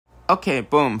Okay,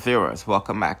 boom, viewers,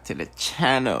 welcome back to the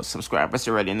channel. Subscribers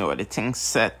already know the thing's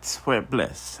set, we're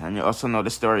blessed. And you also know the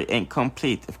story ain't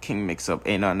complete if King Mix-Up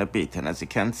ain't on the beat. And as you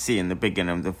can see in the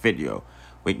beginning of the video,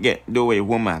 we get Dowey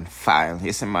woman file.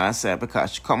 It's in myself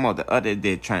because she come out the other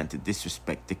day trying to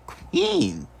disrespect the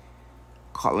Queen.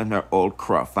 Calling her old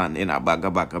cruff and in a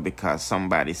bagga because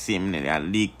somebody seemingly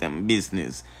leaked them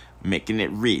business, making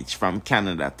it reach from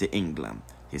Canada to England.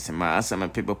 It's in my some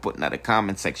people putting at the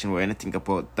comment section where anything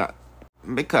about that.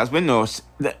 Because we know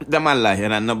them are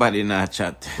lying and nobody in our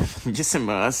chat. Just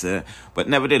but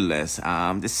nevertheless,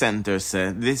 the center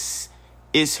said this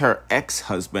is her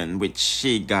ex-husband, which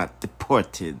she got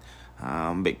deported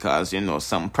because, you know,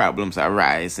 some problems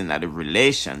arise in the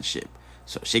relationship.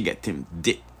 So she get him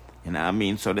dipped, you know what I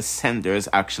mean? So the sender is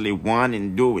actually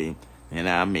warning Dewey, you know what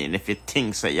I mean? If you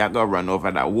think that you're going to run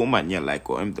over that woman, you're like,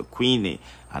 oh, him the Queenie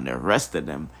and the rest of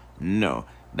them. No.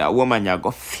 That woman, you're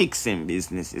going to fix him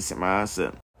business, you see my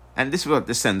answer. And this is what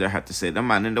the sender had to say. The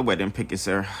man in the wedding pic is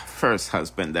her first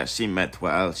husband that she met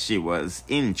while she was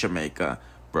in Jamaica.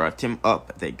 Brought him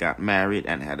up, they got married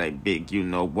and had a big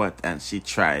you-know-what, and she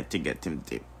tried to get him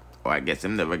dipped. Or I guess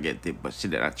him never get dipped, but she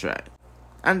did not try.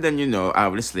 And then, you know,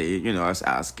 obviously, you know, I was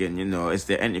asking, you know, is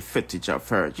there any footage of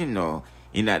her, you know,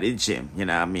 in at the gym, you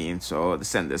know what I mean? So the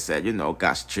sender said, you know,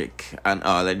 gastric and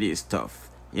all of this stuff.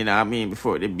 You know what I mean?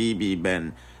 Before the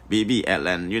BBL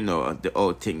and, you know, the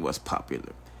whole thing was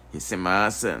popular. You see my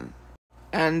son?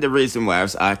 And the reason why I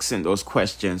was asking those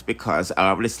questions, because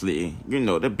obviously, you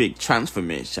know, the big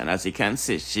transformation. As you can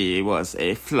see, she was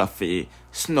a fluffy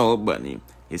snow bunny.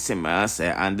 You see my son?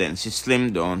 And then she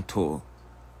slimmed down to,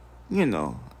 you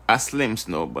know, a slim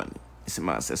snow bunny. You see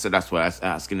my son? So that's why I was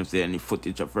asking if there's any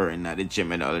footage of her in the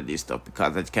gym and all of this stuff.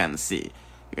 Because I can see,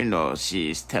 you know,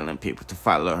 she's telling people to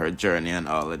follow her journey and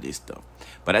all of this stuff.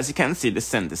 But as you can see, the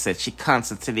sender said she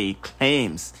constantly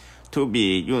claims to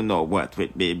be, you know what,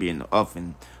 with baby in the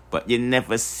oven. But you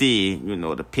never see, you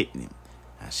know, the pitney.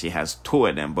 She has two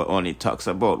of them, but only talks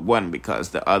about one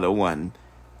because the other one,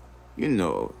 you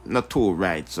know, not too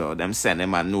right. So them send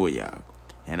them a New York.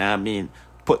 And I mean,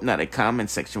 putting in the comment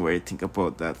section where you think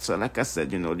about that. So like I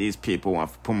said, you know, these people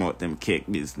want to promote them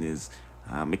cake business.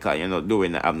 Because, you know,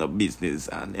 doing have no business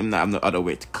and him not have no other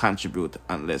way to contribute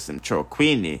unless him throw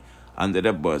Queenie under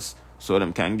the bus so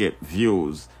them can get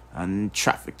views and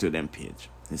traffic to them page.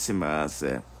 You see my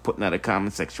putting in the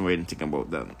comment section where you think about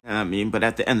that. I mean, but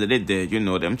at the end of the day, you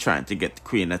know, them trying to get the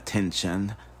Queen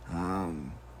attention.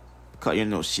 Because, you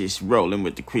know, she's rolling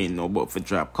with the Queen, no but for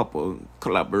drop couple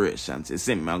collaborations. You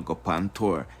see me go on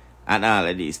tour and all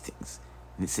of these things.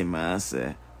 You see my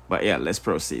but yeah, let's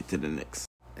proceed to the next.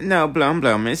 Now,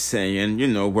 Blum is saying, you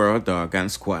know, World Dawg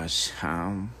and Squash.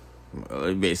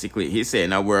 Basically, he's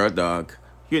saying a World Dawg,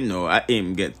 you know, I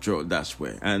him get through that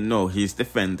way. And no, he's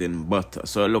defending Butter.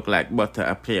 So it look like Butter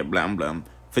appear Blum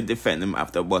for defend him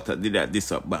after Butter did that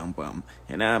this up Bam.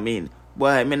 You know what I mean? Boy,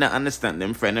 I mean, I understand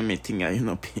them friend of me thing, you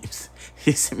know, peeps.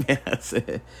 You see me, I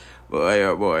say, boy,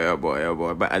 oh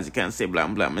boy. But as you can see,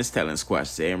 Blum is telling Squash,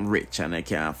 say I'm rich and I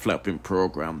can't flop in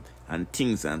program. And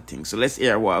things. So let's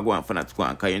hear what I want for that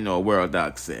one, because you know, World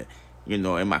Dawg say, you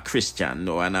know, I'm a Christian,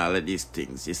 no, and all of these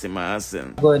things. You see my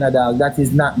son? Going a dog, that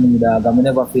is not me, dog. I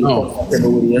never feel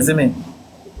comfortable with it, you see me?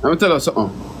 Let me tell you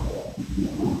something.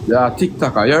 You're a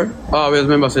TikToker, yeah? Always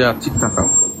remember say you're a TikToker.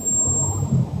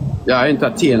 You're an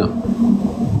entertainer.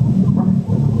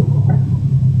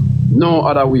 No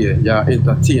other way, you're an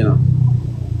entertainer.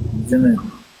 You see me?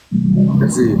 You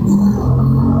see?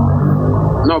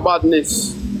 No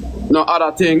badness. No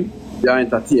other thing, you're an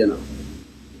entertainer.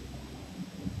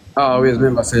 I always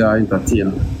remember say you're an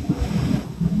entertainer.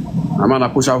 A man a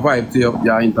push a vibe to you,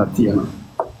 you're an entertainer.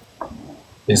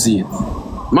 You see it?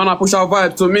 Man a push a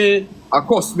vibe to me, a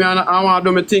cuss me and I want to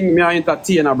do my thing, me an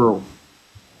entertainer, bro.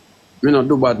 Me not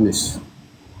do badness.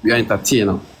 You're an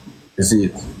entertainer. You see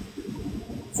it?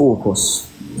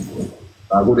 Focus.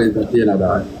 A good entertainer,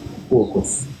 dog.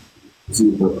 Focus. You see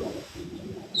it, bro.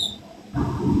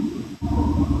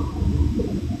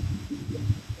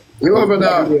 You over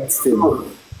there?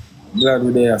 Glad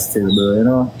we're there still, bro, you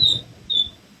know?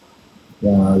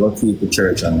 Yeah, go keep the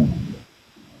church and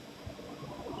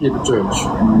keep the church.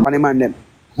 Money man them.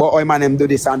 But all man them do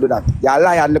this and do that. You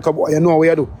lie and look up what you know what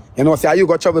you do. You know, say you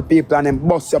go trouble people and them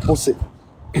bust your pussy.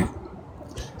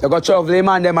 You go trouble the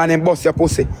man them and them bust your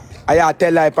pussy. And you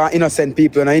tell lie for innocent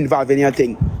people and involved in your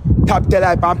thing. Tap tell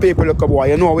lie for people look up what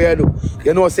you know what you do.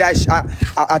 You know, say a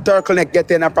turtleneck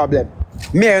get in a problem.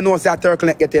 Me, you know, say a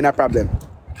turtleneck get in a problem.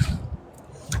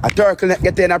 A turtleneck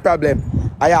get in a problem.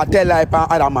 I tell lie for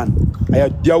other man.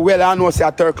 You well I know say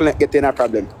a turtleneck get in a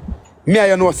problem. Me,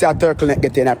 you know, say a turtleneck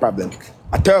get in a problem.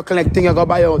 A turtleneck thing you go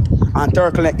buy out and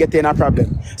turtleneck get in a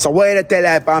problem. So why they tell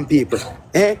hype on people?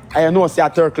 Eh? I know say a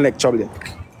turtleneck trouble.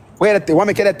 Why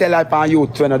make you tell hype on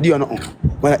youth when you do nothing?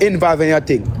 When you involve in your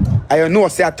thing. I know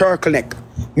say a turtleneck.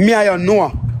 Me I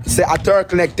know say a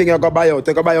turtleneck thing you go buy out.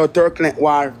 You go buy out turtleneck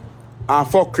war and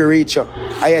fuck you reach you.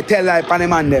 I tell hype on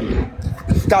them and them.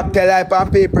 Stop tell hype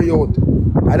on people youth.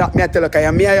 I don't me tell you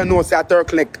because me I know say a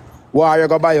turtleneck war you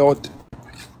go buy out.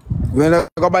 When you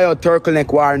go buy out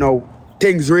turtleneck war now,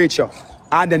 things reach you.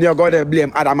 And then you go to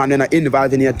blame other man when you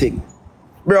involved in your thing.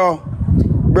 Bro,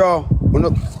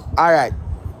 alright.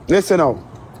 Listen now.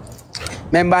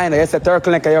 Remember, you say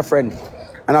turtleneck are your friend.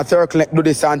 And a turtleneck do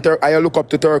this and you look up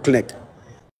to turtleneck.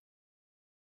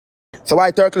 So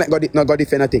why turtleneck not go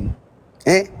defend a thing?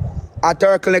 Eh? A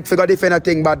turtleneck for go defend a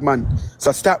thing, bad man.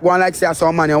 So stop one like say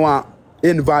some man you want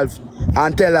involved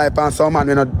and tell hype and some man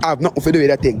we not have nothing to do with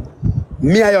that thing.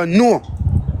 Me I know.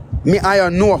 Me I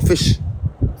know fish.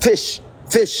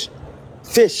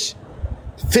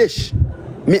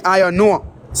 Me I know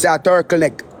say a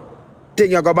turtleneck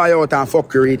thing you go buy out and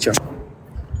fuck you reach you.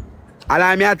 And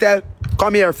I me tell,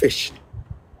 come here fish.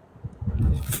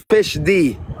 Fish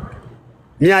D.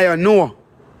 Me I know.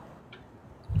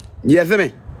 You see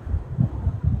me?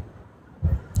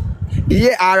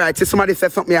 Yeah, alright. See somebody say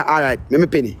something here, alright. Let me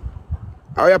pin it.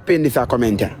 How you pin this a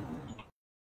comment here?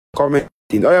 Comment.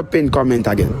 How you pin comment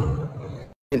again?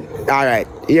 Alright,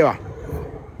 here.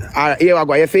 Alright, here I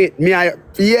go. You see it? Me I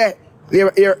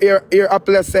here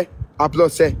applause say.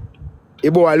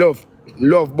 The boy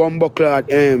love bumbo clad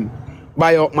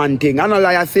buy up man thing. I know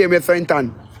like I say me friend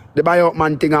the buy up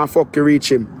man thing and fuck you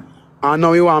reach him. And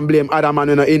now you want to blame other man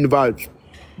when you're involved.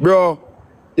 Bro,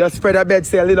 you spread a bed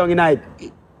say lay down in night.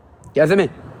 You see me?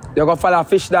 You go follow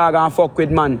fish dog and fuck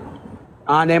with man.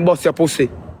 And then bust your pussy.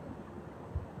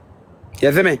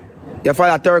 You see me? You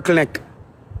follow turtleneck.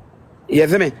 You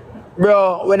see me?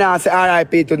 Bro, when I say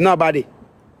RIP to nobody.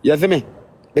 You see me?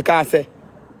 Because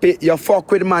you fuck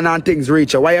with man and things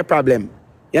reach you. Why your problem?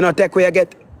 You know take where you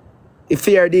get a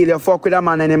fair deal, you fuck with a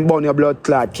man and then burn your blood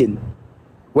clot kin.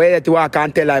 Where you walk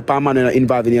and tell hype on man when you're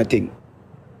involved in your thing.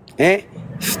 Eh?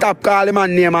 Stop calling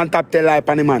man name and tap tell hype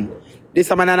on the man. This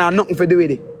man has nothing to do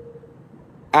with it.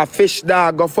 A fish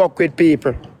dog go fuck with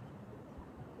people.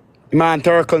 The man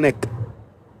turtleneck.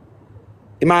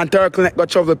 The man turtleneck go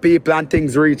trouble people and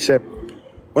things reach up.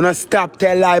 When you stop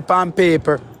tell hype on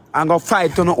paper and go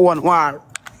fight on your own war.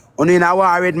 When you in a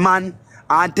war with man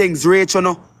and things reach you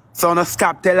know. So no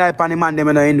stop tell hype on the man them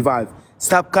when you involved.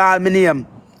 Stop call me name.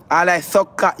 All I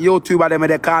suck cat YouTuber them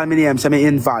they call me name so me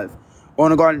involved.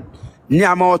 When you go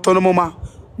nyam out to no mama,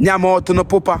 nyam out to no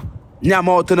papa, nyam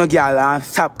out to no girl and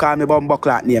stop call me bumbo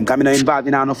clock name because me no involved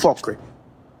in no fuckery.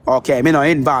 Okay, me no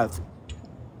involved.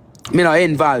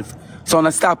 So no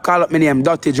stop call up me name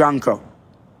dirty drunker.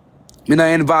 Me no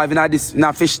involved in this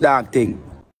fish dog thing.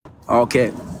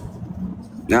 Okay.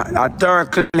 Now a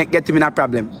turtleneck get him in a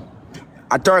problem.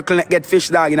 A turtleneck get fish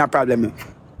dog in a problem.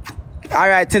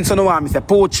 Alright, since you know what I say,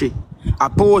 poachy. A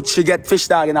poachy get fish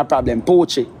dog in a problem.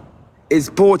 Poachy. Is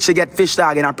poachy get fish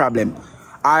dog in a problem.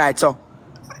 Alright, so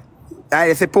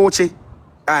I say poachy.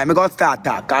 Alright, me go start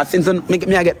talk. Cause since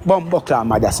me I get bomb buckler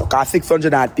mother so cause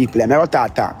 600 odd people, me go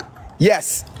start talk.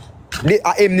 Yes.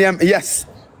 Him name, yes.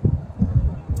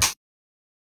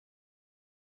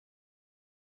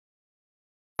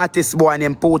 Artist boy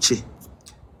named Poachy.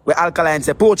 Where Alkaline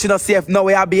say, Poachy no safe, no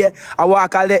way I be here. I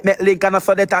walk a link and I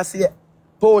saw that I see it.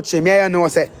 Poachy, me I know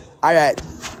say, alright.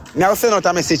 Me I send out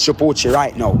a message to Poachy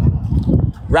right now.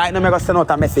 Right now, me I send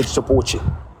out a message to Poachy.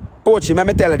 Poachy,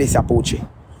 me tell you this, Poachy.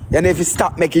 You know if you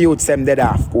stop making youth them dead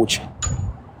off, Poachy.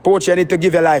 Poachy, you need to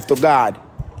give your life to God.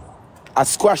 A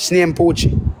squash name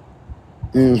Poachy.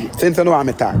 Since you know how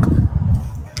me talk.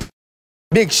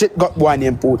 Big shit got boy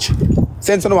named Poachy.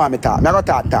 Since you know how me talk, me go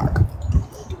talk.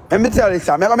 Let me tell you this,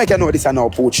 I'm going to make you know this now,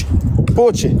 Poachy.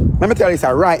 Poachy, let me tell you this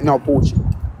right now, Poachy.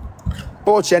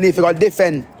 Poachy, you need to go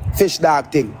defend fish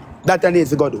dog thing. That you need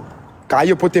to go do. Because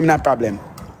you put him in a problem.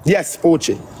 Yes,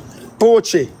 Poachy.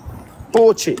 Poachy,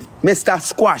 Mr.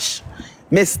 Squash,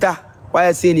 Mr. What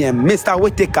you see him? Mr.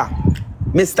 Whittaker.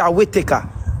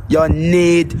 You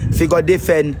need to go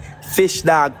defend fish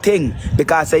dog thing.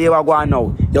 Because you are going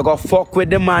now. You go fuck with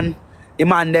the man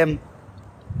them.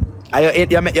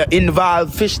 You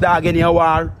involve fish dog in your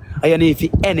war, and you need to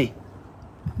any.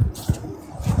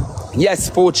 Yes,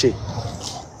 Poachy.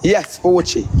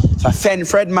 So send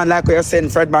Fredman like you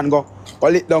send Fredman go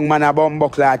lit down man a bomb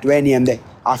buckler at when him there.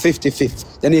 A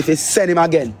 55th. Then if you send him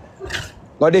again,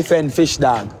 go defend fish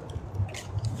dog.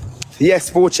 Yes,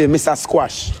 Poachy, Mr.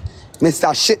 Squash.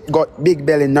 Mr. Shit got big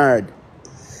belly nerd.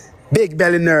 Big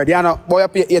belly nerd. You know, boy, you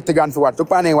pay 80 grand for what?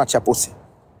 Look on and watch your pussy.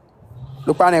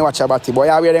 Look on and watch your batty boy.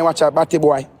 You wear them watch your batty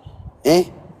boy. Eh?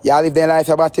 You live their life,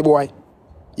 your batty boy.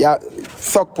 You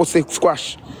suck pussy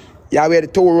squash. You wear the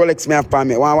 2 Rolex me have for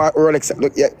me. One Rolex.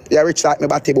 Look, you rich like me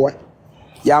batty boy.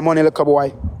 You have money, look a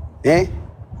boy. Eh?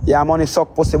 You have money,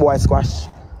 suck pussy boy squash.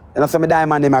 You know, so me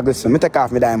diamond them, I glisten. Me take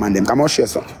off me diamond them. Come on, show you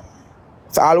something.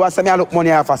 So always say me I look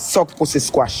money off a suck pussy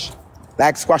squash.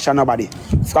 Like squash and nobody.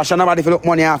 Squash and nobody if you look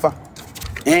money off a.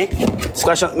 Eh?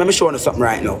 Squash and, let me show you something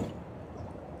right now.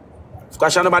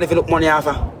 Squash and nobody if you look money off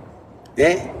a.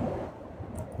 Eh?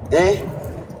 Eh?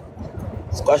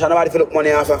 Squash and nobody if you look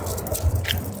money off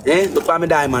a. Eh? Look at me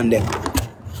diamond them.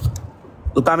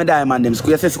 Look at me diamond them.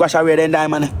 You see squash away then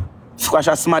diamond. Squash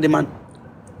a smarty man.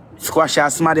 Squash a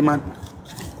smarty man.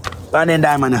 And then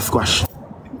diamond a squash.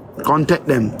 Come take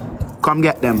them. Come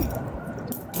get them.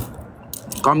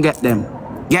 Come get them.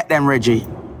 Get them, Reggie.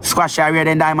 Squash a away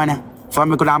then diamond. For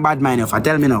me could have bad mind if I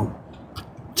tell me now.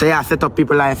 So yeah, set up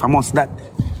people life. I must that.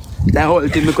 The whole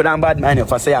thing me could have bad mind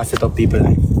if I say I set up people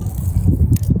life.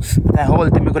 The whole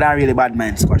thing me could have really bad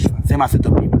mind squash. Say I set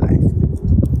up people life.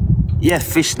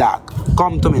 Yes, fish dog.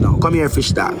 Come to me now. Come here,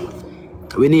 fish dog.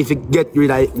 We need to get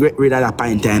rid of that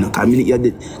pint now. Because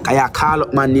you call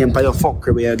up my name for your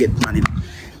fucker where you get money.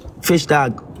 Fish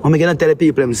dog. I'm going to tell the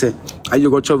people, them say, how you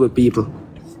go trouble people.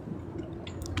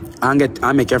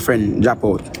 And make your friend drop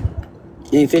out.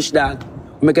 Hey, fish dog.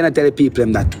 I'm going to tell the people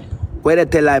them that. Where they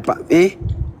tell like, eh?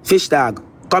 Fish dog.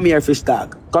 Come here, fish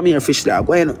dog. Come here, fish dog.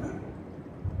 Where you know?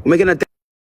 I'm going to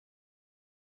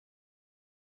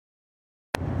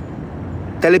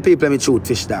tell the people me truth,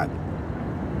 fish dog.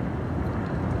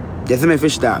 You see me,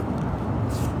 fish dog?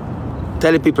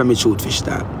 Tell the people me truth, fish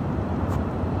dog.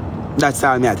 That's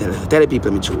all me I tell you. Tell the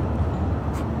people me truth.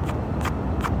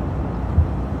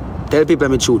 Tell the people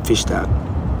me truth, fish dog.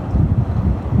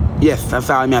 Yes, that's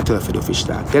all me I tell you for the fish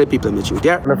dog. Tell the people me truth,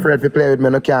 yeah? I'm afraid to play with me,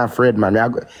 I can't afraid, man.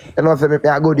 You know,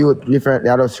 I go do it different.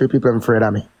 There are those 3 people I'm afraid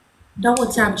of me. Double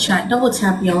tap chat, double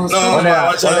tap y'all. No,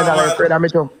 man, afraid of me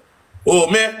too. Oh,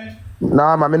 man.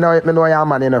 No, man, me know you're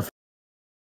man, you're not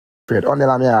afraid. Only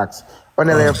let me ask.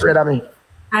 Only you're afraid of me.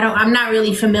 I'm not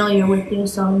really familiar with you,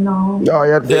 so no. No,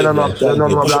 you're not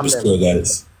problem.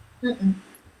 Guys.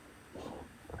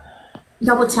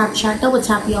 Double tap chat, double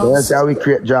tap y'all. That's how we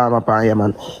create drama upon here,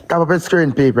 man. Tap up the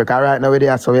screen, people, because right now we're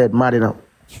there, so we're mad, you know.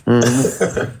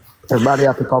 Everybody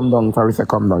have to come down, so we say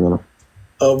come down, you know.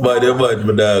 Oh, bad,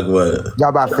 my dog, man.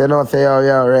 Jabba, you know, say, oh,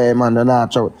 yeah, right, man, they're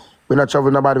not trouble. We're not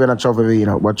trouble, nobody, we're not trouble, you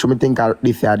know. But you me think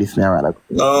this year, this year, right?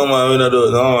 No, man, we not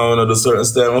do certain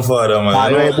stuff, my father, man. I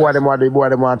know you boy them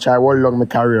want to try how long my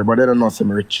career, but they don't know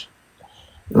I'm rich.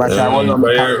 From your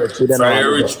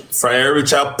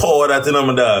rich and power that you know,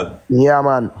 my dog. Yeah,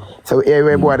 man. So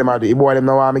every boy them do. You boy them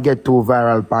don't want me get too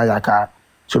viral by your car.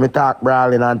 So me talk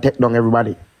brawling and take down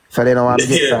everybody. So they don't want me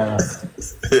get viral.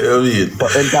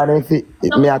 But then time they see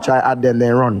me I try add them, they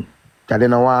run. Cause they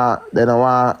don't want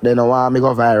me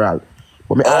go viral.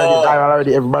 But me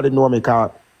already everybody know me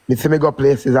cause me see me go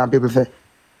places and people say,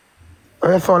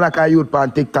 oh, you sound like a youth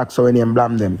on TikTok, so when you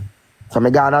blame them. So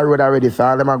me go on the road already, so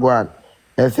all them are going.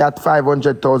 They say at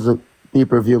 500,000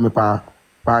 people view me on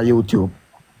YouTube.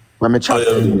 When me chat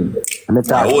to them.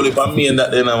 Holy for me and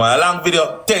that then, man. A long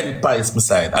video, 10 pints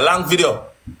beside. A long video.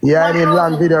 Yeah, I mean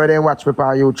long video they watch me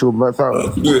on YouTube. But so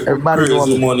everybody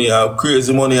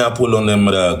crazy money I pull on them,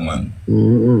 my dog, man.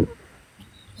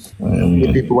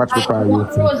 People watch me on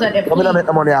YouTube. I'm gonna make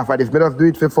the money off of this. Me just do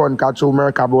it for fun, cause true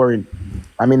America boring.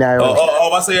 I mean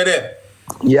what's you there?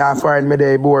 Yeah, I find me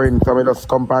there boring, so I just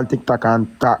come on TikTok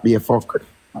and talk be a fucker.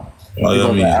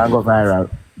 I go viral.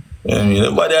 Yeah, I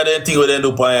mean, but they think what they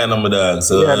do pay my dog.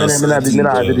 So yeah,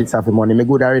 I do this for money. Me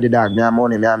good already, dog. Me have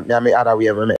money. Me other way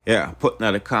of me. Yeah, put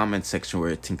in the comment section where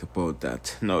you think about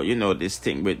that. No, you know this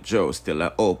thing with Joe still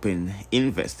an open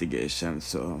investigation.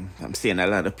 So I'm seeing a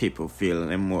lot of people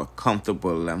feeling more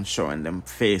comfortable and showing them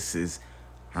faces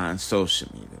on social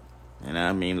media. You know what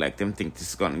I mean? Like them think this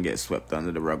is gonna get swept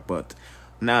under the rug, but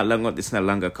now this no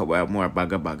longer because we have more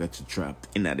bagger to drop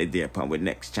in the day upon with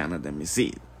next channel than me see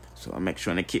it. So I make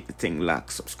sure to keep the thing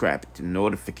locked, subscribe to the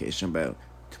notification bell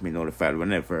to be notified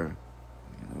whenever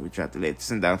we try to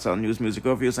latest and downtown news, music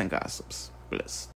reviews, and gossips. Bless.